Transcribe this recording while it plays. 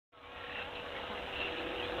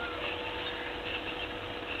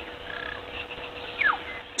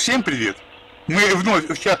Всем привет! Мы вновь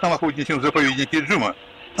в частном охотничьем заповеднике Джума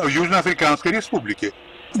в Южноафриканской республике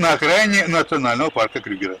на окраине национального парка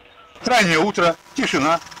Крюгера. Раннее утро,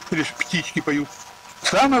 тишина, лишь птички поют.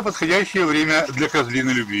 Самое подходящее время для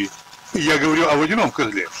козлиной любви. Я говорю о водяном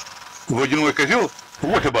козле. Водяной козел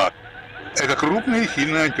Waterbuck – это крупная и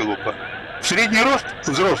сильная антилопа. Средний рост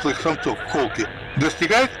взрослых самцов в холке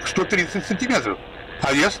достигает 130 сантиметров,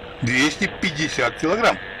 а вес 250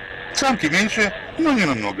 килограмм. Самки меньше, но не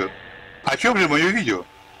намного. О чем же мое видео?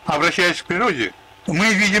 Обращаясь к природе,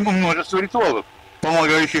 мы видим множество ритуалов,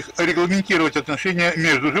 помогающих регламентировать отношения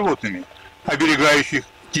между животными, оберегающих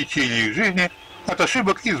течение их жизни от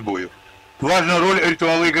ошибок и сбоев. Важную роль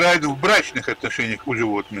ритуалы играют в брачных отношениях у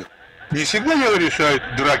животных. Не всегда дело решают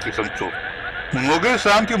драки самцов. Многое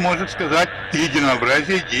самке может сказать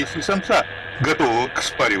единообразие действий самца, готового к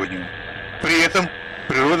спариванию. При этом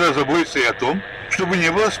природа заботится и о том, чтобы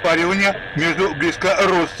не было спаривания между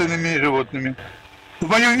близкородственными животными. В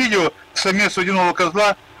моем видео самец водяного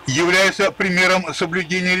козла является примером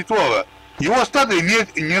соблюдения ритуала. Его стадо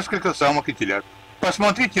имеет несколько самок и телят.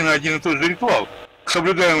 Посмотрите на один и тот же ритуал,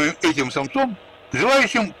 соблюдаемый этим самцом,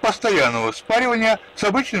 желающим постоянного спаривания с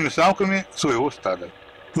обычными самками своего стада.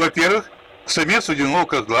 Во-первых, самец водяного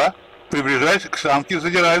козла, приближаясь к самке,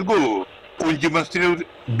 задирает голову. Он демонстрирует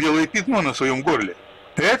белое пятно на своем горле.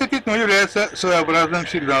 Это пятно является своеобразным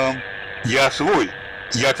сигналом «Я свой,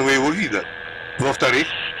 я твоего вида». Во-вторых,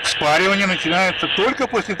 спаривание начинается только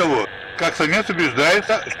после того, как самец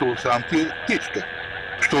убеждается, что у самки течка.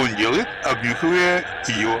 Что он делает, обнюхивая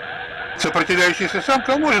ее? Сопротивляющаяся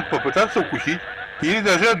самка может попытаться укусить или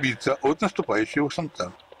даже отбиться от наступающего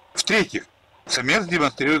самца. В-третьих, самец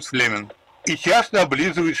демонстрирует флемен и часто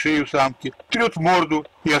облизывает шею самки, трет морду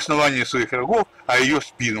и основание своих рогов, а ее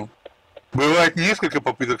спину. Бывает несколько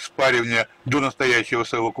попыток спаривания до настоящего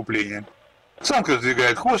совокупления. Самка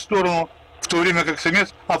сдвигает хвост в сторону, в то время как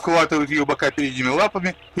самец обхватывает ее бока передними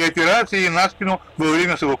лапами и опирается ей на спину во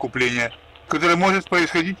время совокупления, которое может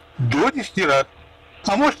происходить до 10 раз,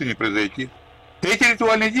 а может и не произойти. Эти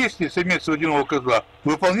ритуальные действия самец водяного козла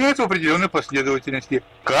выполняет в определенной последовательности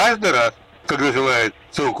каждый раз, когда желает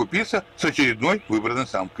совокупиться с очередной выбранной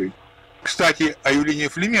самкой. Кстати, о явлении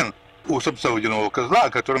флемен у самца водяного козла, о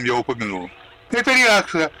котором я упомянул. Это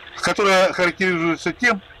реакция, которая характеризуется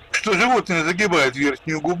тем, что животное загибает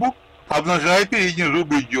верхнюю губу, обнажая передние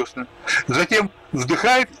зубы и десна. Затем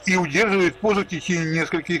вдыхает и удерживает позу в течение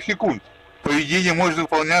нескольких секунд. Поведение может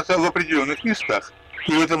выполняться в определенных местах.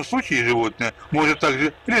 И в этом случае животное может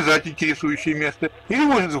также лизать интересующее место или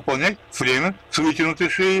может выполнять флемен с вытянутой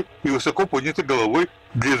шеей и высоко поднятой головой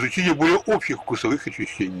для изучения более общих вкусовых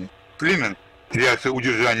ощущений. Флемен — реакция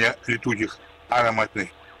удержания летучих ароматных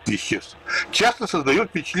веществ, часто создает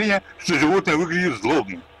впечатление, что животное выглядит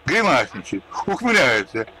злобным, гримасничает,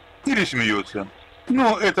 ухмыляется или смеется.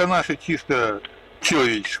 Но это наша чисто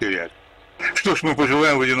человеческая реакция. Что ж, мы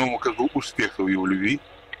пожелаем водяному козлу успеха в его любви.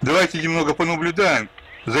 Давайте немного понаблюдаем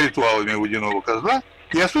за ритуалами водяного козла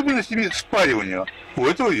и особенностями спаривания у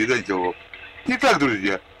этого вида антилоп. Итак,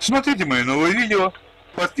 друзья, смотрите мои новые видео,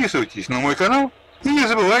 подписывайтесь на мой канал и не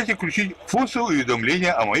забывайте включить функцию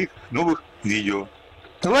уведомления о моих новых видео.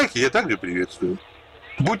 Лайки я также приветствую.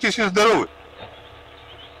 Будьте все здоровы!